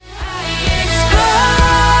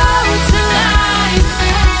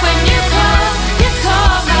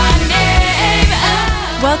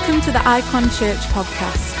Welcome to the Icon Church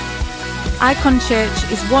podcast. Icon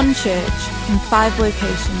Church is one church in 5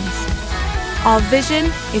 locations. Our vision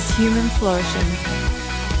is human flourishing.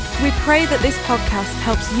 We pray that this podcast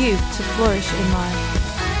helps you to flourish in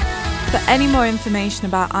life. For any more information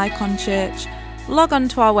about Icon Church, log on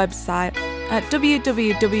to our website at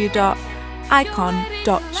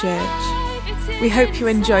www.icon.church. We hope you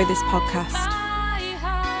enjoy this podcast.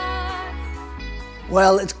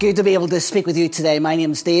 Well, it's good to be able to speak with you today. My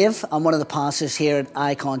name's Dave. I'm one of the pastors here at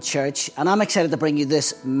Icon Church, and I'm excited to bring you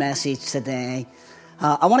this message today.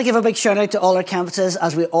 I want to give a big shout out to all our campuses,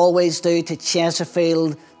 as we always do, to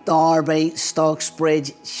Chesterfield, Derby,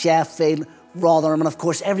 Stocksbridge, Sheffield, Rotherham, and of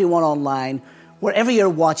course everyone online. Wherever you're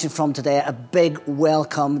watching from today, a big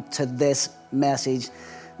welcome to this message.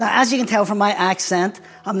 Now, as you can tell from my accent,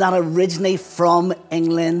 I'm not originally from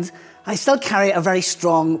England. I still carry a very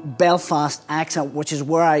strong Belfast accent, which is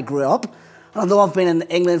where I grew up. And although I've been in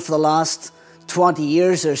England for the last 20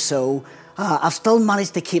 years or so, I've still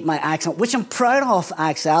managed to keep my accent, which I'm proud of,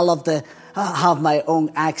 actually. I love to have my own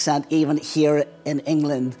accent even here in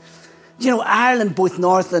England. You know, Ireland, both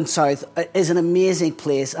north and south, is an amazing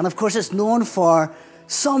place. And of course, it's known for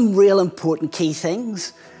some real important key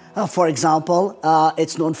things. For example,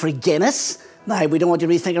 it's known for Guinness. Now, we don't want you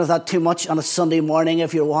to be thinking of that too much on a Sunday morning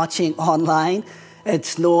if you're watching online.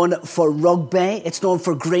 It's known for rugby. It's known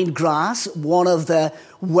for green grass, one of the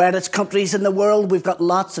wettest countries in the world. We've got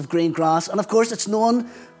lots of green grass. And of course, it's known,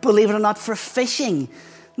 believe it or not, for fishing.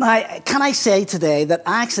 Now, can I say today that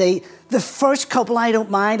actually the first couple I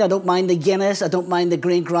don't mind. I don't mind the Guinness. I don't mind the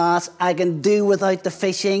green grass. I can do without the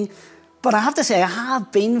fishing. But I have to say, I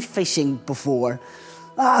have been fishing before.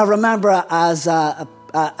 I remember as a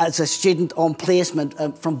student on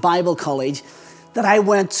placement from Bible College that I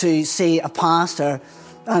went to see a pastor,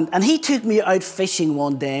 and he took me out fishing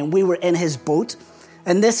one day, and we were in his boat.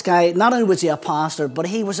 And this guy, not only was he a pastor, but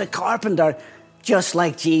he was a carpenter just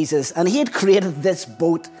like Jesus. And he had created this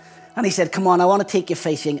boat, and he said, "Come on, I want to take you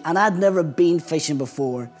fishing." And I'd never been fishing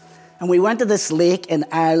before. And we went to this lake in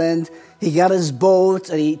Ireland. He got his boat,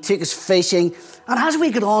 and he took us fishing. And as we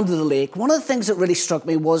got onto the lake, one of the things that really struck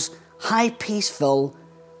me was how peaceful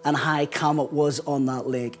and how calm it was on that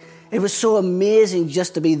lake. It was so amazing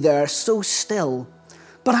just to be there, so still.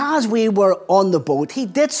 But as we were on the boat, he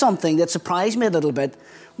did something that surprised me a little bit,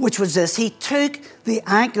 which was this. He took the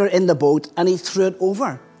anchor in the boat and he threw it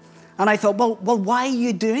over. And I thought, well, why are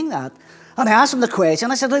you doing that? And I asked him the question.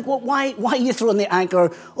 I said, why are you throwing the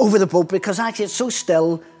anchor over the boat? Because actually it's so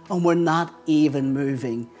still and we're not even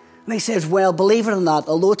moving. And he says, well, believe it or not,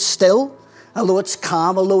 although it's still, although it's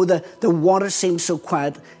calm, although the water seems so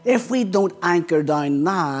quiet, if we don't anchor down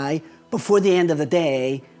now, before the end of the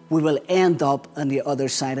day, we will end up on the other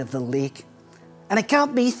side of the lake. And it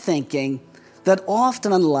got me thinking that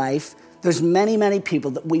often in life, there's many, many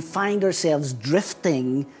people that we find ourselves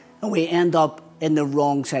drifting and we end up in the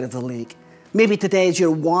wrong side of the lake. Maybe today as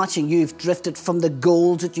you're watching, you've drifted from the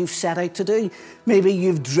goals that you've set out to do. Maybe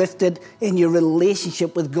you've drifted in your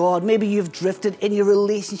relationship with God. Maybe you've drifted in your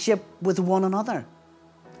relationship with one another.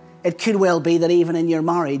 It could well be that even in your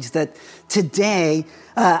marriage, that today,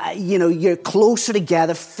 you're closer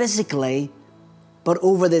together physically, but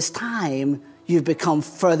over this time, you've become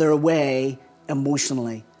further away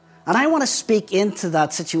emotionally. And I want to speak into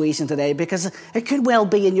that situation today because it could well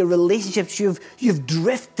be in your relationships you've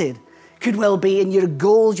drifted. Could well be in your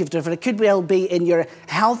goals you've drifted. It could well be in your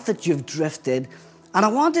health that you've drifted. And I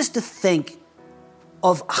want us to think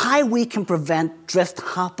of how we can prevent drift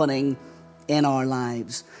happening in our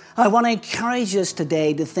lives. I want to encourage us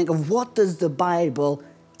today to think of what does the Bible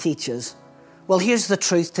teach us. Well, here's the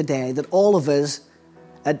truth today, that all of us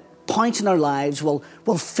at points in our lives will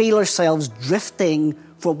feel ourselves drifting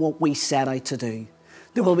from what we set out to do.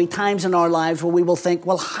 There will be times in our lives where we will think,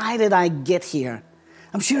 well, how did I get here?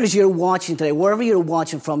 I'm sure as you're watching today, wherever you're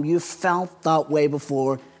watching from, you felt that way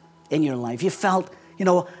before in your life. You felt,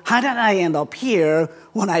 how did I end up here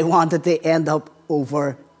when I wanted to end up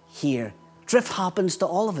over here? Drift happens to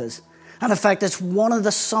all of us. And in fact, it's one of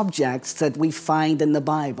the subjects that we find in the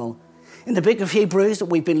Bible. In the book of Hebrews that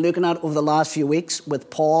we've been looking at over the last few weeks with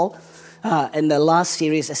Paul, in the last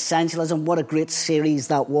series, Essentialism, what a great series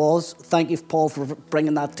that was. Thank you, Paul, for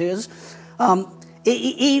bringing that to us.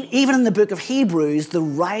 Even in the book of Hebrews, the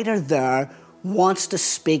writer there wants to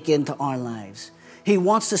speak into our lives. He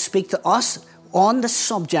wants to speak to us on the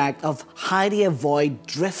subject of how to avoid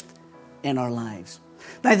drift in our lives.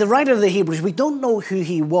 Now, the writer of the Hebrews, we don't know who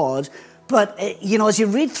he was, but, as you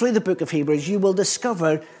read through the book of Hebrews, you will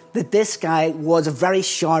discover that this guy was a very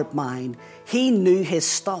sharp mind. He knew his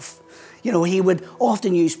stuff. He would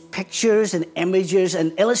often use pictures and images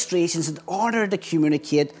and illustrations in order to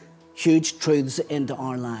communicate huge truths into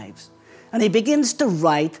our lives. And he begins to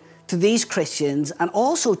write to these Christians and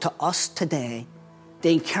also to us today to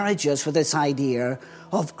encourage us with this idea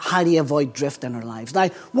of how to avoid drift in our lives. Now,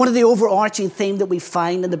 one of the overarching themes that we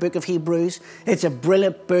find in the book of Hebrews, it's a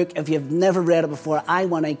brilliant book. If you've never read it before, I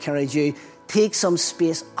want to encourage you, take some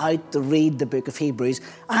space out to read the book of Hebrews.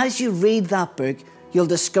 As you read that book, you'll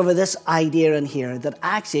discover this idea in here that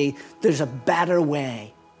actually there's a better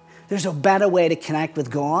way. There's a better way to connect with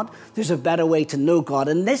God. There's a better way to know God.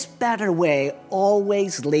 And this better way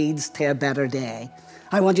always leads to a better day.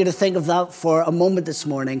 I want you to think of that for a moment this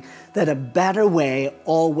morning, that a better way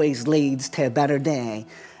always leads to a better day.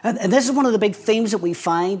 And this is one of the big themes that we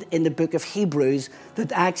find in the book of Hebrews,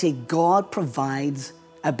 that actually God provides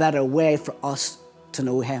a better way for us to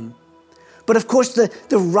know him. But of course,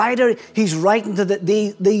 the writer, he's writing to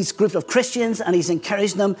these group of Christians, and he's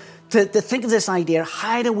encouraging them to think of this idea,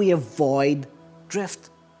 how do we avoid drift?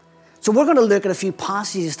 So we're going to look at a few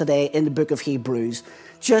passages today in the book of Hebrews,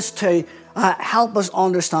 just to help us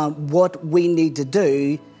understand what we need to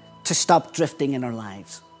do to stop drifting in our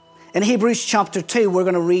lives. In Hebrews chapter 2, we're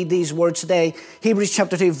going to read these words today. Hebrews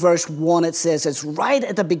chapter 2, verse 1, it says, it's right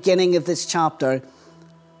at the beginning of this chapter,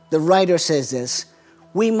 the writer says this,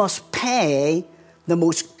 we must pay the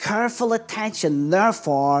most careful attention,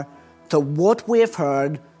 therefore, to what we have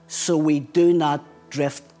heard, so we do not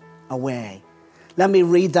drift away. Let me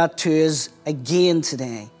read that to us again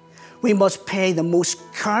today. We must pay the most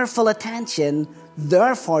careful attention,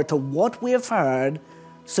 therefore, to what we have heard,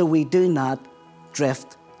 so we do not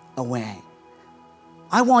drift away.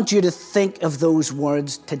 I want you to think of those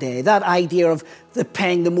words today. That idea of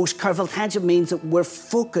paying the most careful attention means that we're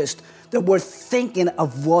focused, that we're thinking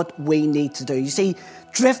of what we need to do. You see,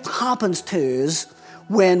 drift happens to us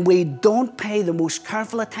when we don't pay the most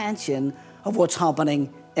careful attention of what's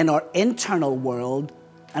happening in our internal world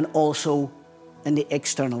and also in the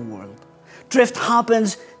external world. Drift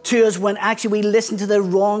happens to us when actually we listen to the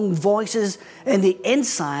wrong voices in the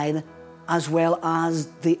inside as well as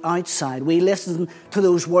the outside. We listen to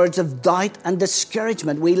those words of doubt and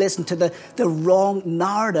discouragement. We listen to the wrong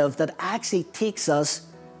narrative that actually takes us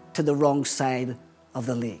to the wrong side of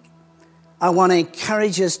the lake. I want to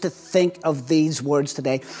encourage us to think of these words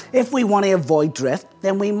today. If we want to avoid drift,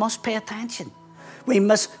 then we must pay attention. We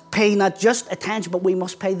must pay not just attention, but we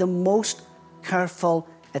must pay the most careful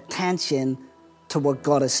attention to what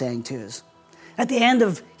God is saying to us. At the end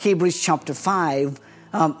of Hebrews chapter 5,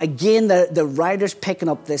 again, the writer's picking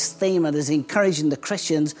up this theme and is encouraging the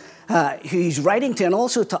Christians who he's writing to, and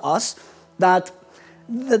also to us, that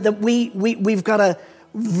we've got to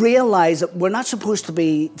realize that we're not supposed to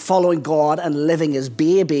be following God and living as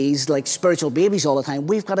babies, like spiritual babies all the time.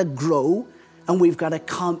 We've got to grow and we've got to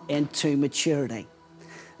come into maturity.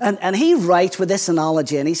 And he writes with this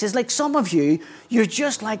analogy, and he says, like some of you, you're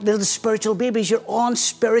just like little spiritual babies. You're on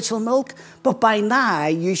spiritual milk, but by now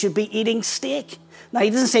you should be eating steak. Now, he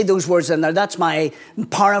doesn't say those words in there. That's my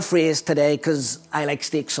paraphrase today because I like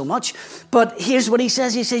steak so much. But here's what he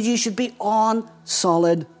says. He says you should be on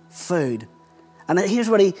solid food. And here's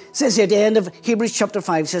what he says here at the end of Hebrews chapter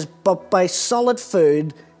 5. He says, but by solid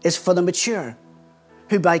food is for the mature,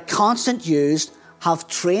 who by constant use have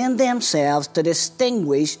trained themselves to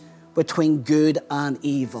distinguish between good and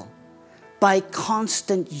evil. By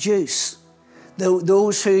constant use.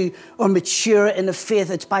 Those who are mature in the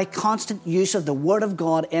faith, it's by constant use of the Word of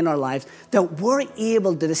God in our lives that we're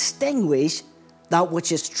able to distinguish that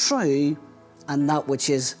which is true and that which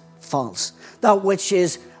is false. That which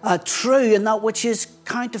is true and that which is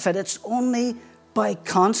counterfeit. It's only by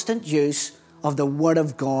constant use of the Word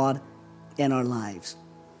of God in our lives.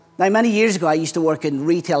 Now, many years ago, I used to work in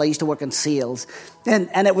retail. I used to work in sales.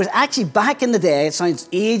 And it was actually back in the day, it sounds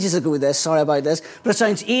ages ago this, sorry about this, but it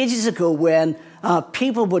sounds ages ago when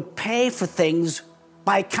people would pay for things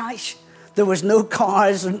by cash. There was no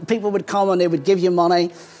cars, and people would come and they would give you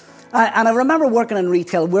money. And I remember working in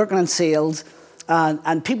retail, working in sales,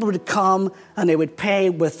 and people would come and they would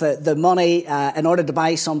pay with the money in order to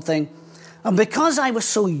buy something. And because I was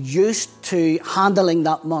so used to handling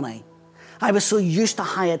that money, I was so used to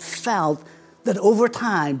how it felt that over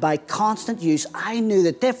time, by constant use, I knew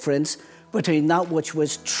the difference between that which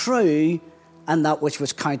was true and that which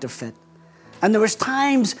was counterfeit. And there was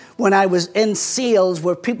times when I was in sales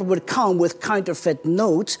where people would come with counterfeit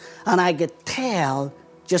notes, and I could tell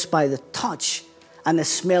just by the touch and the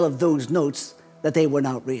smell of those notes that they were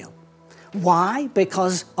not real. Why?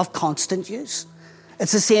 Because of constant use.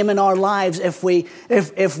 It's the same in our lives. If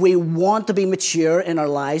we want to be mature in our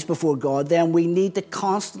lives before God, then we need to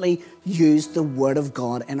constantly use the Word of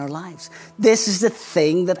God in our lives. This is the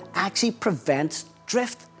thing that actually prevents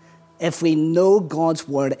drift. If we know God's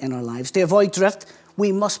Word in our lives, to avoid drift,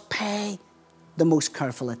 we must pay the most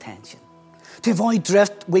careful attention. To avoid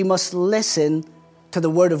drift, we must listen to the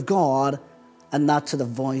Word of God and not to the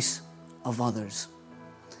voice of others.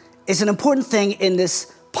 It's an important thing in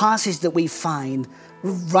this passage that we find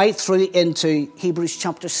right through into Hebrews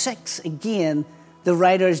chapter 6. Again, the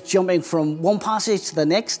writer is jumping from one passage to the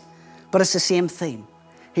next, but it's the same theme.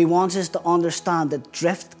 He wants us to understand that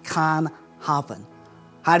drift can happen.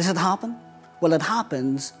 How does it happen? Well, it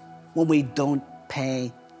happens when we don't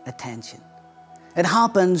pay attention. It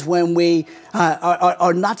happens when we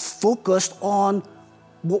are not focused on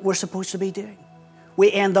what we're supposed to be doing.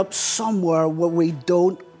 We end up somewhere where we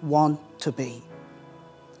don't want to be.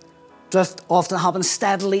 Drift often happens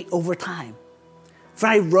steadily over time.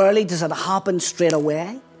 Very rarely does it happen straight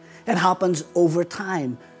away. It happens over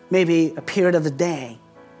time, maybe a period of a day,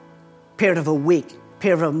 period of a week,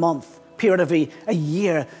 period of a month, period of a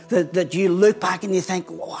year, that you look back and you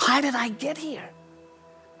think, well, how did I get here?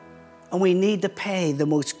 And we need to pay the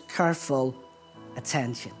most careful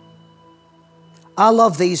attention. I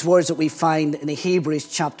love these words that we find in Hebrews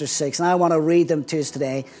chapter 6, and I want to read them to us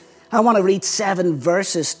today. I want to read 7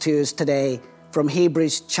 verses to us today from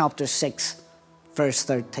Hebrews chapter 6, verse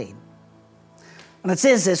 13. And it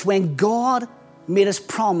says this: when God made his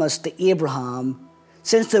promise to Abraham,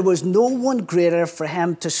 since there was no one greater for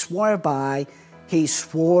him to swear by, he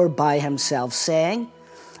swore by himself, saying,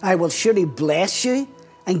 I will surely bless you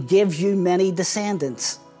and give you many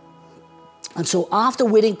descendants. And so after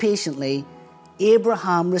waiting patiently,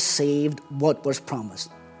 Abraham received what was promised.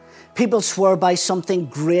 People swear by something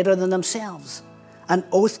greater than themselves. An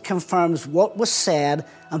oath confirms what was said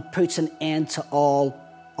and puts an end to all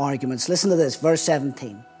arguments. Listen to this, verse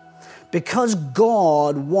 17. Because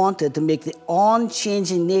God wanted to make the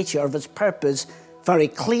unchanging nature of his purpose very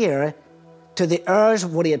clear to the heirs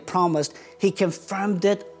of what he had promised, he confirmed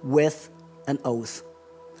it with an oath.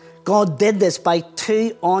 God did this by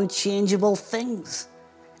two unchangeable things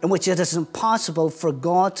in which it is impossible for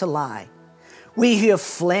God to lie. We who have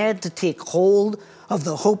fled to take hold of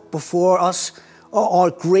the hope before us are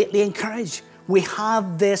greatly encouraged. We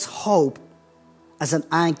have this hope as an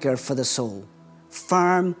anchor for the soul,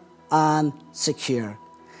 firm and secure.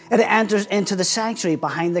 It enters into the sanctuary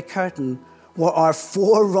behind the curtain where our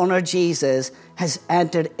forerunner Jesus has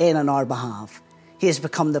entered in on our behalf. He has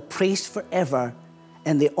become the priest forever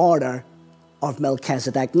in the order of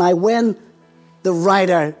Melchizedek. Now, when the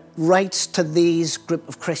writer writes to these group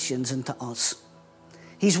of Christians and to us,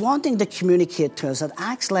 he's wanting to communicate to us that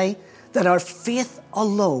actually that our faith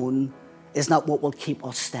alone is not what will keep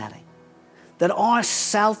us steady. That our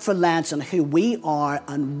self-reliance on who we are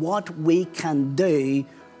and what we can do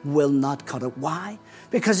will not cut it. Why?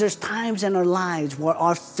 Because there's times in our lives where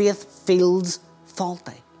our faith feels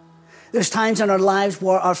faulty. There's times in our lives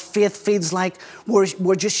where our faith feels like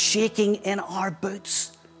we're just shaking in our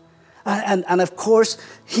boots. And of course,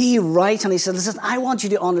 he writes and he says, listen, I want you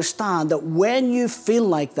to understand that when you feel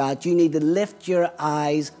like that, you need to lift your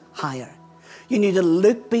eyes higher. You need to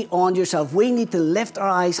look beyond yourself. We need to lift our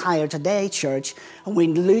eyes higher today, church, and we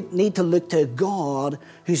need to look to God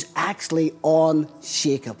who's actually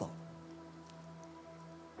unshakable.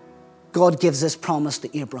 God gives this promise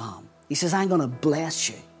to Abraham. He says, I'm going to bless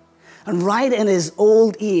you. And right in his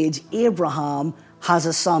old age, Abraham has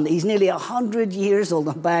a son. He's nearly 100 years old,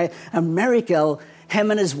 and by a miracle,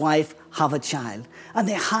 him and his wife have a child. And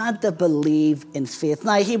they had to believe in faith.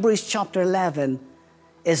 Now, Hebrews chapter 11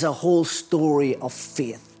 is a whole story of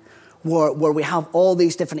faith, where we have all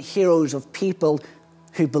these different heroes of people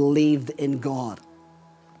who believed in God.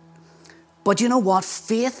 But you know what?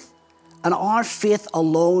 Faith, and our faith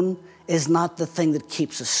alone, is not the thing that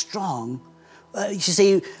keeps us strong. You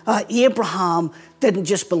see, Abraham didn't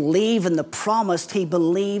just believe in the promise, he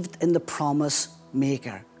believed in the promise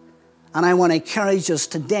maker. And I want to encourage us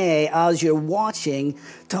today, as you're watching,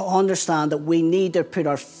 to understand that we need to put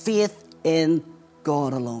our faith in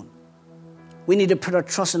God alone. We need to put our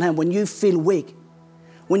trust in him. When you feel weak,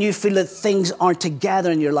 when you feel that things aren't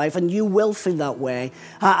together in your life, and you will feel that way.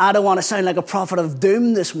 I don't want to sound like a prophet of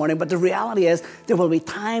doom this morning, but the reality is there will be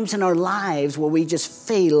times in our lives where we just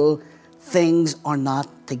feel things are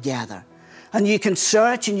not together. And you can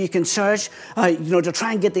search to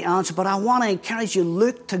try and get the answer. But I want to encourage you,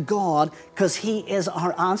 look to God, because he is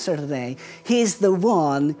our answer today. He's the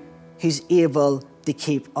one who's able to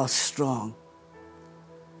keep us strong.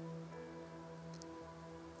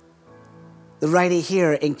 the writer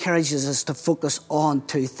here encourages us to focus on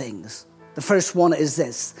two things. The first one is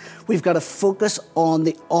this. We've got to focus on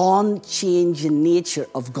the unchanging nature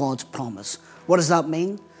of God's promise. What does that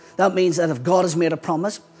mean? That means that if God has made a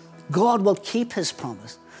promise, God will keep his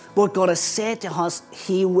promise. What God has said to us,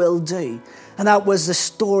 he will do. And that was the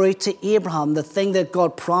story to Abraham. The thing that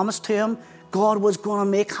God promised to him, God was going to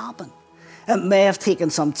make happen. It may have taken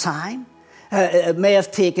some time. It may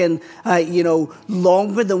have taken,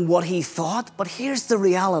 longer than what he thought. But here's the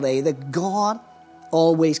reality, that God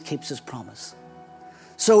always keeps his promise.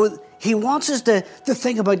 So he wants us to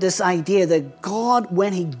think about this idea that God,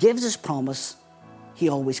 when he gives his promise, he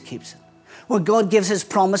always keeps it. When God gives his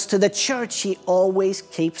promise to the church, he always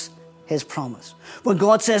keeps his promise. When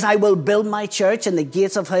God says, I will build my church and the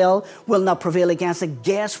gates of hell will not prevail against it,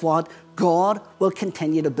 guess what? God will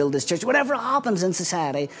continue to build his church. Whatever happens in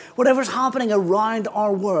society, whatever's happening around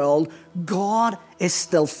our world, God is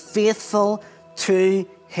still faithful to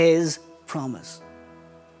his promise.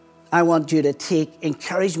 I want you to take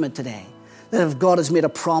encouragement today that if God has made a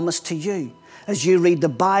promise to you, as you read the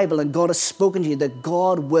Bible and God has spoken to you, that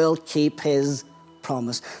God will keep his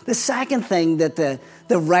promise. The second thing that the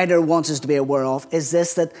writer wants us to be aware of is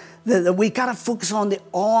this, that we got to focus on the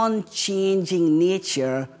unchanging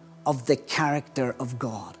nature of the character of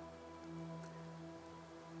God.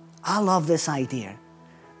 I love this idea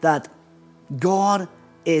that God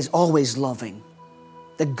is always loving,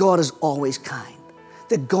 that God is always kind,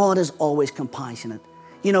 that God is always compassionate.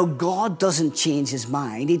 You know, God doesn't change his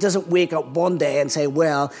mind. He doesn't wake up one day and say,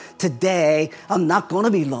 well, today I'm not going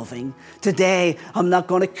to be loving. Today I'm not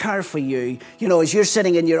going to care for you. You know, as you're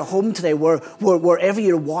sitting in your home today, wherever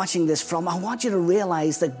you're watching this from, I want you to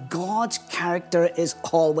realize that God's character is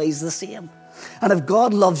always the same. And if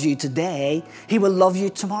God loves you today, he will love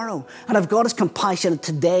you tomorrow. And if God is compassionate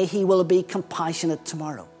today, he will be compassionate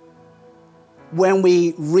tomorrow. When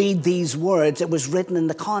we read these words, it was written in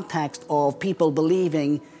the context of people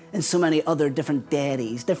believing in so many other different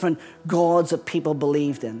deities, different gods that people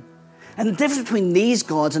believed in. And the difference between these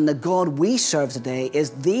gods and the God we serve today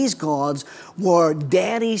is these gods were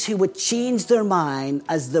deities who would change their mind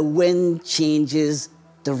as the wind changes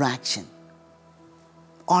direction.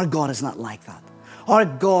 Our God is not like that. Our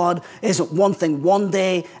God isn't one thing one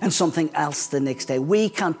day and something else the next day. We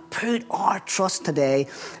can put our trust today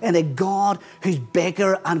in a God who's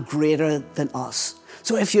bigger and greater than us.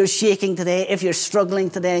 So if you're shaking today, if you're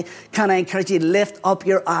struggling today, can I encourage you to lift up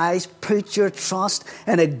your eyes, put your trust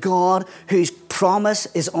in a God whose promise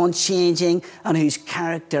is unchanging and whose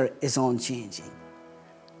character is unchanging.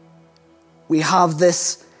 We have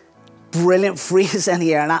this brilliant phrase in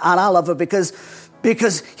here, and I love it because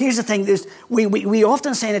here's the thing, we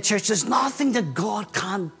often say in the church, there's nothing that God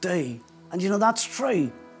can't do. And you know, that's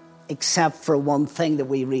true, except for one thing that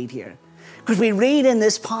we read here. Because we read in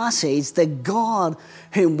this passage that God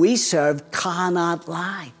whom we serve cannot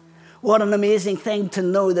lie. What an amazing thing to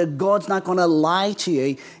know that God's not going to lie to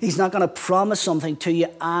you. He's not going to promise something to you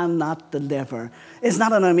and not deliver. Isn't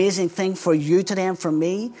that an amazing thing for you today and for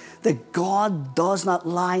me? That God does not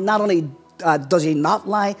lie. Not only does he not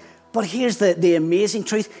lie, but here's the amazing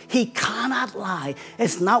truth. He cannot lie.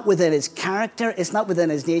 It's not within his character. It's not within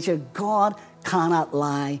his nature. God cannot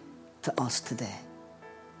lie to us today.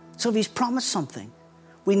 So if he's promised something,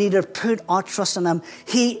 we need to put our trust in him.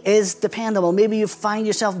 He is dependable. Maybe you find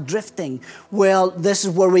yourself drifting. Well, this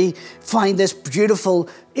is where we find this beautiful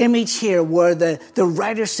image here where the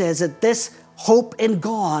writer says that this hope in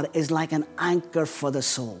God is like an anchor for the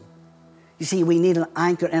soul. You see, we need an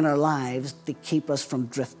anchor in our lives to keep us from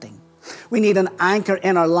drifting. We need an anchor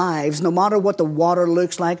in our lives, no matter what the water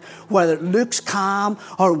looks like, whether it looks calm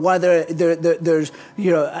or whether there's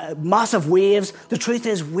massive waves. The truth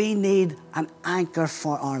is we need an anchor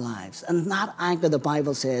for our lives. And that anchor, the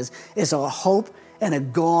Bible says, is our hope in a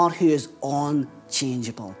God who is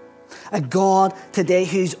unchangeable. A God today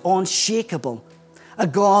who's unshakable. A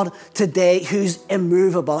God today who's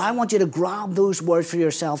immovable. I want you to grab those words for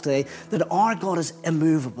yourself today, that our God is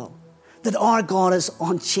immovable, that our God is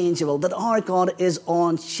unchangeable, that our God is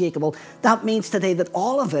unshakable. That means today that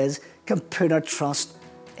all of us can put our trust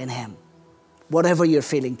in him. Whatever you're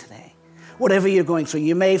feeling today, whatever you're going through,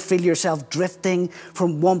 you may feel yourself drifting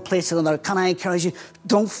from one place to another. Can I encourage you,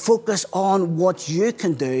 don't focus on what you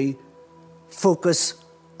can do, focus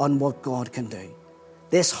on what God can do.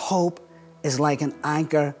 This hope is like an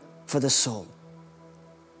anchor for the soul.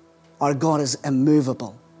 Our God is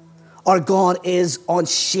immovable. Our God is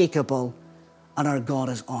unshakable, and our God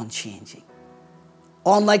is unchanging.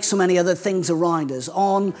 Unlike so many other things around us,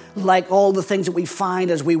 unlike all the things that we find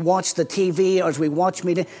as we watch the TV or as we watch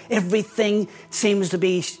media, everything seems to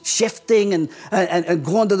be shifting and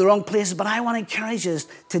going to the wrong places. But I want to encourage us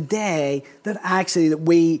today that actually that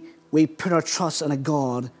we put our trust in a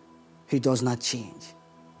God who does not change.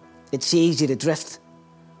 It's easy to drift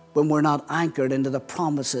when we're not anchored into the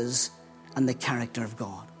promises and the character of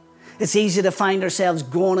God. It's easy to find ourselves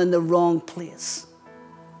going in the wrong place.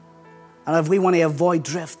 And if we want to avoid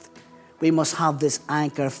drift, we must have this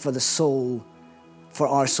anchor for the soul, for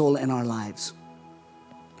our soul in our lives.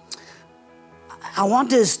 I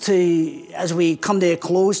want us to, as we come to a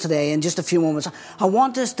close today in just a few moments, I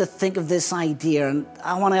want us to think of this idea, and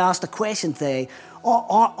I want to ask the question today,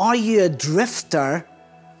 are you a drifter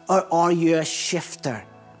or are you a shifter?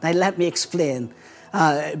 Now let me explain.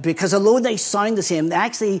 Because although they sound the same, they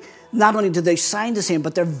actually, not only do they sound the same,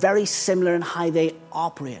 but they're very similar in how they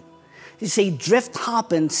operate. You see, drift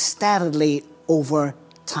happens steadily over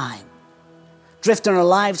time. Drift in our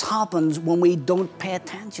lives happens when we don't pay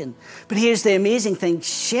attention. But here's the amazing thing.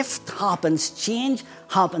 Shift happens, change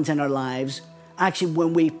happens in our lives, actually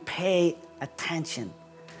when we pay attention.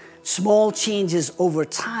 Small changes over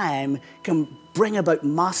time can bring about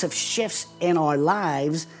massive shifts in our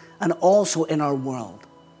lives and also in our world.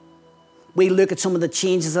 We look at some of the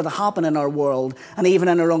changes that happen in our world and even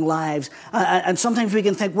in our own lives. And sometimes we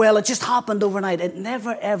can think, well, it just happened overnight. It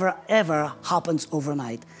never, ever, ever happens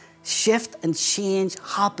overnight. Shift and change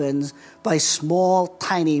happens by small,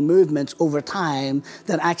 tiny movements over time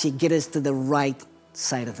that actually get us to the right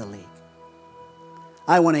side of the lake.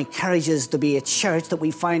 I want to encourage us to be a church that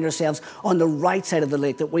we find ourselves on the right side of the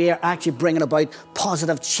lake, that we are actually bringing about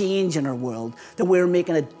positive change in our world, that we're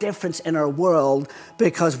making a difference in our world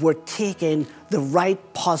because we're taking the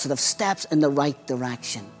right positive steps in the right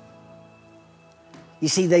direction. You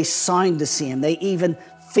see, they sound the same. They even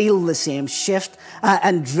feel the same. Shift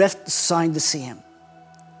and drift sound the same.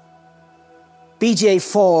 B.J.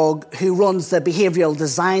 Fogg, who runs the Behavioral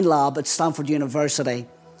Design Lab at Stanford University,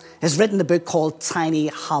 has written a book called Tiny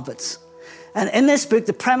Habits. And in this book,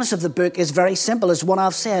 the premise of the book is very simple. It's what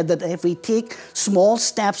I've said, that if we take small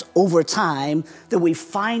steps over time, that we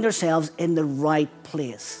find ourselves in the right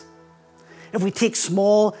place. If we take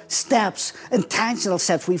small steps, intentional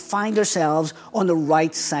steps, we find ourselves on the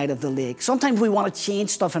right side of the lake. Sometimes we want to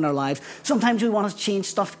change stuff in our lives. Sometimes we want to change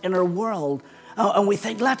stuff in our world. And we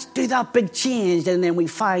think, let's do that big change. And then we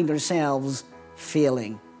find ourselves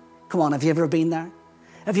failing. Come on, have you ever been there?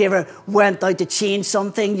 Have you ever went out to change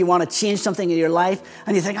something? You want to change something in your life,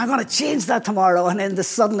 and you think, I'm going to change that tomorrow, and then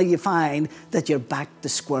suddenly you find that you're back to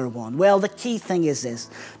square one. Well, the key thing is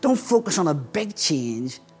this. Don't focus on a big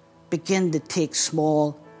change. Begin to take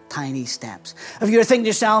small, tiny steps. If you're thinking to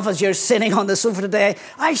yourself as you're sitting on the sofa today,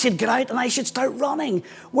 I should get out and I should start running.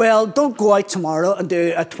 Well, don't go out tomorrow and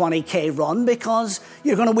do a 20K run, because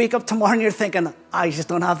you're going to wake up tomorrow and you're thinking, I just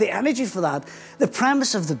don't have the energy for that. The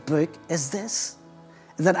premise of the book is this,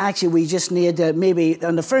 that actually we just need to maybe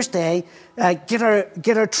on the first day, get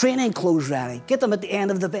our training clothes ready. Get them at the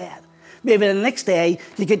end of the bed. Maybe the next day,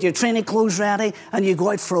 you get your training clothes ready and you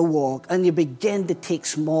go out for a walk and you begin to take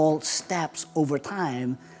small steps over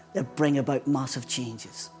time that bring about massive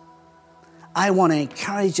changes. I want to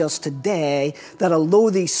encourage us today that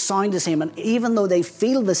although these sound the same, and even though they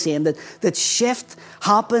feel the same, that shift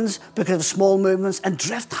happens because of small movements and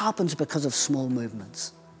drift happens because of small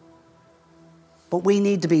movements. But we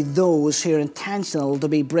need to be those who are intentional to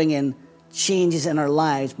be bringing changes in our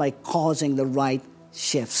lives by causing the right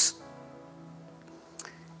shifts.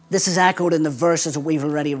 This is echoed in the verses that we've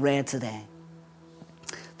already read today.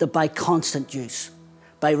 That by constant use,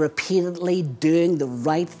 by repeatedly doing the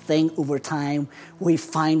right thing over time, we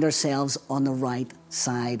find ourselves on the right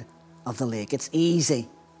side of the lake. It's easy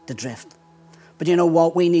to drift. But you know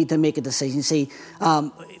what? We need to make a decision. See,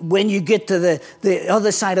 when you get to the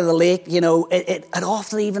other side of the lake, you know, it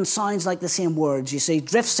often even sounds like the same words. You see,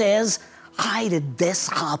 drift says, how did this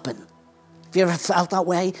happen? Have you ever felt that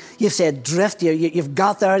way? You've said drift, you've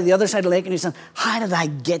got there to the other side of the lake and you said, how did I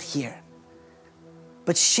get here?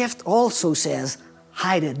 But shift also says,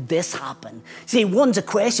 how did this happen? See, one's a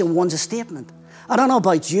question, one's a statement. I don't know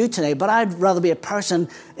about you today, but I'd rather be a person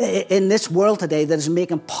in this world today that is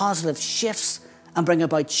making positive shifts and bring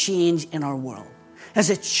about change in our world. As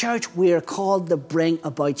a church, we are called to bring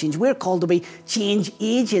about change. We're called to be change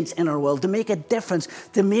agents in our world, to make a difference,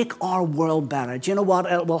 to make our world better. Do you know what?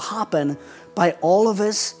 It will happen by all of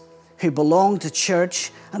us who belong to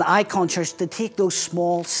church and Icon Church to take those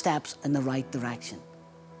small steps in the right direction,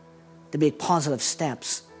 to make positive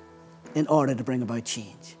steps in order to bring about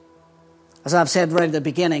change. As I've said right at the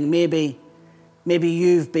beginning, maybe Maybe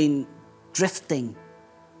you've been drifting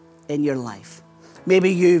in your life.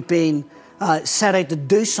 Maybe you've been set out to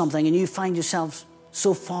do something and you find yourself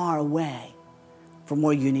so far away from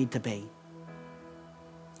where you need to be.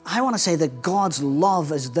 I want to say that God's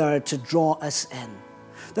love is there to draw us in.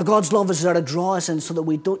 That God's love is there to draw us in so that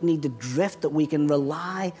we don't need to drift, that we can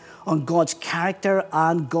rely on God's character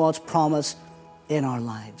and God's promise in our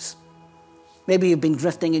lives. Maybe you've been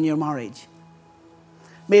drifting in your marriage.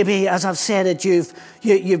 Maybe, as I've said it,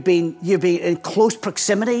 you've been in close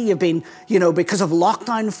proximity. You've been, because of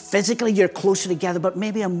lockdown, physically you're closer together, but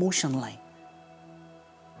maybe emotionally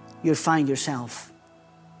you find yourself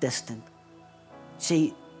distant.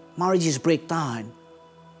 See, marriages break down,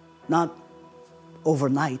 not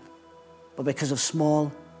overnight, but because of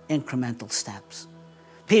small incremental steps.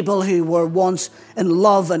 People who were once in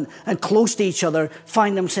love and close to each other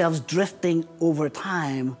find themselves drifting over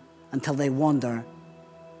time until they wonder,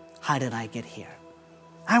 how did I get here?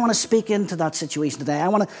 I want to speak into that situation today.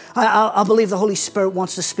 I believe the Holy Spirit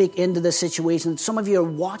wants to speak into this situation. Some of you are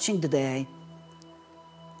watching today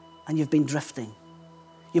and you've been drifting.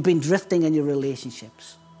 You've been drifting in your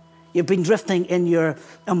relationships. You've been drifting in your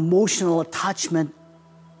emotional attachment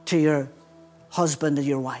to your husband and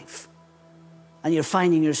your wife. And you're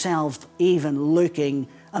finding yourself even looking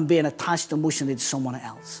and being attached emotionally to someone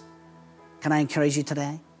else. Can I encourage you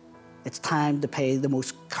today? It's time to pay the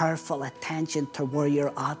most careful attention to where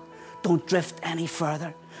you're at. Don't drift any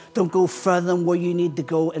further. Don't go further than where you need to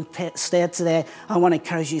go. Instead today, I want to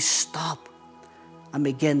encourage you, stop and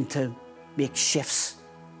begin to make shifts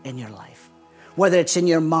in your life. Whether it's in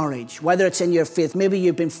your marriage, whether it's in your faith. Maybe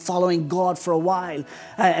you've been following God for a while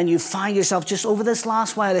and you find yourself just over this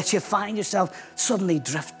last while that you find yourself suddenly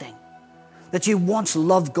drifting. That you once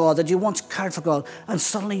loved God, that you once cared for God, and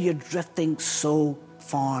suddenly you're drifting so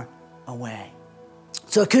far away.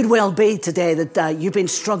 So it could well be today that you've been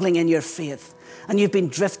struggling in your faith and you've been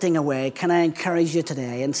drifting away. Can I encourage you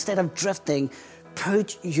today, instead of drifting,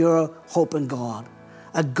 put your hope in God.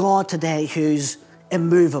 A God today who's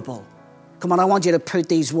immovable. Come on, I want you to put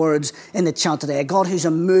these words in the chat today. A God who's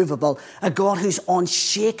immovable, a God who's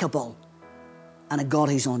unshakable, and a God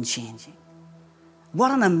who's unchanging.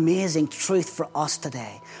 What an amazing truth for us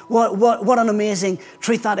today. What an amazing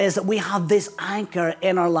truth that is, that we have this anchor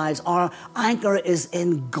in our lives. Our anchor is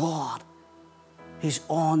in God, who's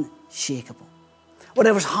unshakable.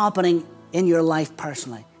 Whatever's happening in your life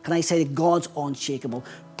personally, can I say that God's unshakable?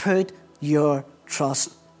 Put your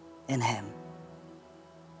trust in Him.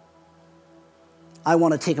 I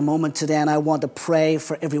want to take a moment today and I want to pray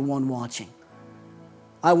for everyone watching.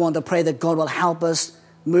 I want to pray that God will help us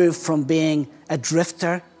move from being a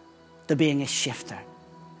drifter to being a shifter.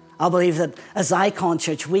 I believe that as Icon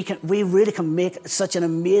Church, we really can make such an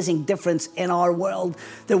amazing difference in our world,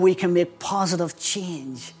 that we can make positive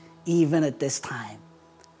change even at this time.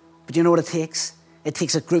 But you know what it takes? It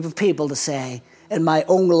takes a group of people to say, in my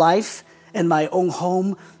own life, in my own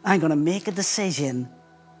home, I'm going to make a decision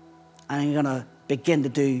and I'm going to begin to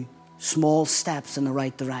do small steps in the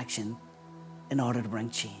right direction in order to bring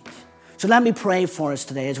change. So let me pray for us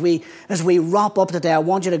today. As we wrap up today, I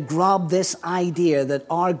want you to grab this idea that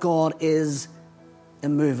our God is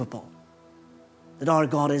immovable, that our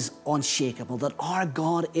God is unshakable, that our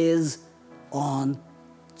God is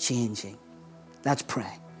unchanging. Let's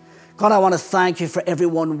pray. God, I want to thank you for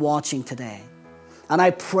everyone watching today. And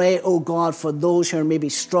I pray, oh God, for those who are maybe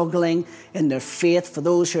struggling in their faith, for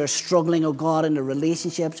those who are struggling, oh God, in their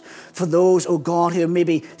relationships, for those, oh God, who are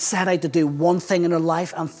maybe set out to do one thing in their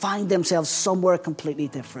life and find themselves somewhere completely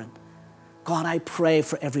different. God, I pray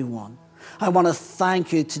for everyone. I want to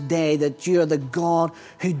thank you today that you're the God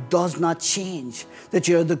who does not change, that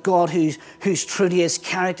you're the God who's true to His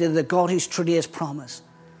character, the God who's true to His promise.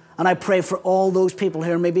 And I pray for all those people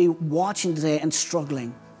who are maybe watching today and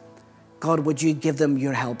struggling. God, would you give them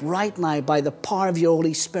your help right now by the power of your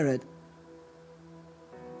Holy Spirit?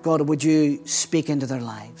 God, would you speak into their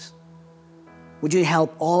lives? Would you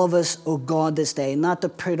help all of us, oh God, this day, not to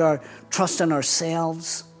put our trust in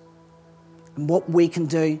ourselves and what we can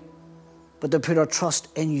do, but to put our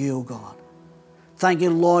trust in you, oh God. Thank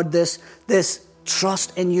you, Lord, this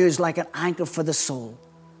trust in you is like an anchor for the soul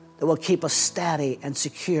that will keep us steady and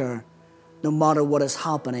secure no matter what is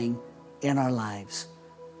happening in our lives.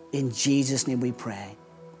 In Jesus' name we pray.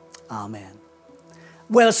 Amen.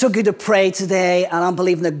 Well, it's so good to pray today, and I'm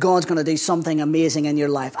believing that God's going to do something amazing in your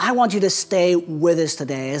life. I want you to stay with us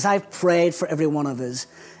today as I've prayed for every one of us.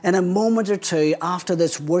 In a moment or two after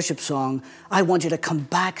this worship song, I want you to come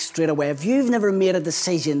back straight away. If you've never made a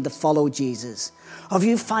decision to follow Jesus, or if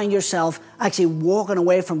you find yourself actually walking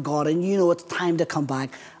away from God and you know it's time to come back,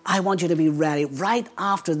 I want you to be ready. Right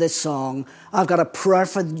after this song, I've got a prayer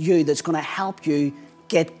for you that's going to help you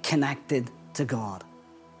get connected to God.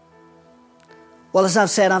 Well, as I've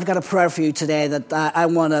said, I've got a prayer for you today that I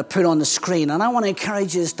want to put on the screen. And I want to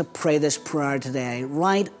encourage you to pray this prayer today.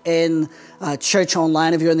 Right in Church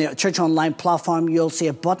Online, if you're in the Church Online platform, you'll see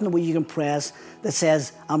a button where you can press that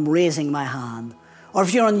says, I'm raising my hand. Or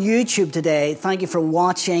if you're on YouTube today, thank you for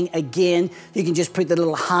watching. Again, you can just put the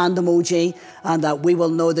little hand emoji and we will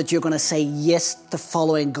know that you're going to say yes to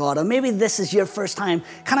following God. Or maybe this is your first time.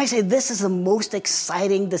 Can I say this is the most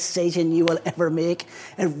exciting decision you will ever make?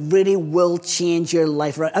 It really will change your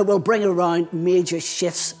life. It will bring around major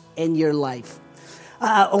shifts in your life.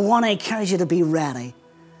 I want to encourage you to be ready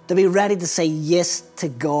to say yes to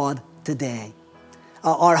God today.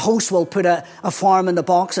 Our host will put a form in the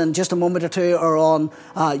box in just a moment or two, or on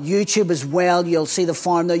YouTube as well. You'll see the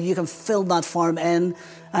form there. You can fill that form in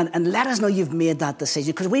and let us know you've made that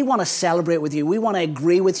decision, because we want to celebrate with you. We want to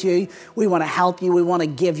agree with you. We want to help you. We want to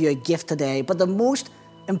give you a gift today. But the most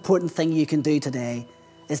important thing you can do today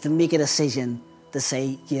is to make a decision to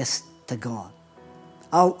say yes to God.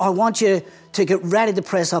 I want you to get ready to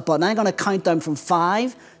press that button. I'm going to count down from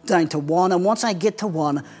 5 down to 1. And once I get to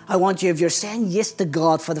 1, I want you, if you're saying yes to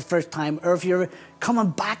God for the first time, or if you're coming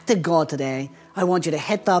back to God today, I want you to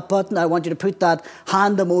hit that button. I want you to put that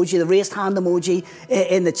hand emoji, the raised hand emoji,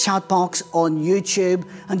 in the chat box on YouTube.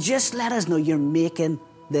 And just let us know you're making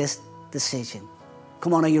this decision.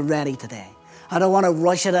 Come on, are you ready today? I don't want to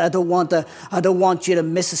rush it. I don't want you to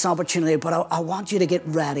miss this opportunity, but I want you to get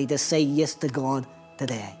ready to say yes to God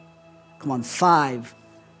today. Come on, 5,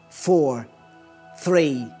 4,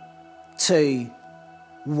 3, 2,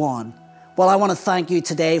 1. Well, I want to thank you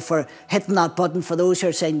today for hitting that button. For those who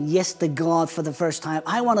are saying yes to God for the first time,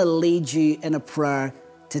 I want to lead you in a prayer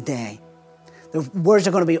today. The words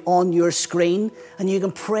are going to be on your screen, and you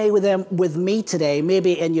can pray with them with me today.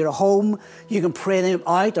 Maybe in your home, you can pray them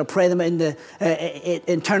out, or pray them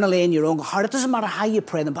internally in your own heart. It doesn't matter how you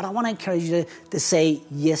pray them, but I want to encourage you to say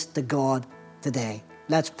yes to God today.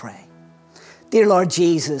 Let's pray. Dear Lord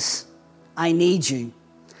Jesus, I need you.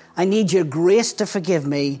 I need your grace to forgive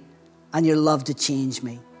me and your love to change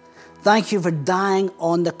me. Thank you for dying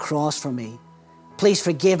on the cross for me. Please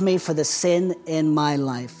forgive me for the sin in my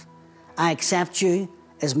life. I accept you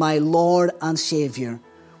as my Lord and Savior.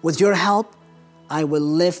 With your help, I will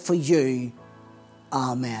live for you.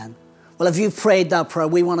 Amen. Well, if you've prayed that prayer,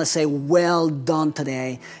 we want to say well done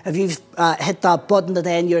today. If you've hit that button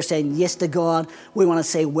today and you're saying yes to God, we want to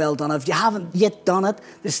say well done. If you haven't yet done it,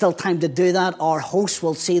 there's still time to do that. Our hosts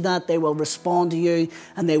will see that. They will respond to you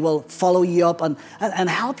and they will follow you up and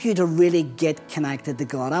help you to really get connected to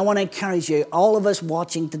God. I want to encourage you, all of us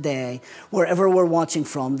watching today, wherever we're watching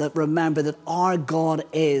from, that remember that our God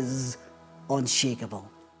is unshakable.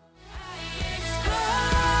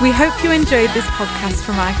 We hope you enjoyed this podcast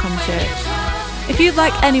from Icon Church. If you'd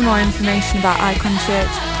like any more information about Icon Church,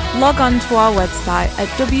 log on to our website at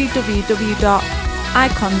www.icon.church.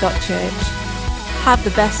 Have the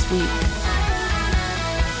best week.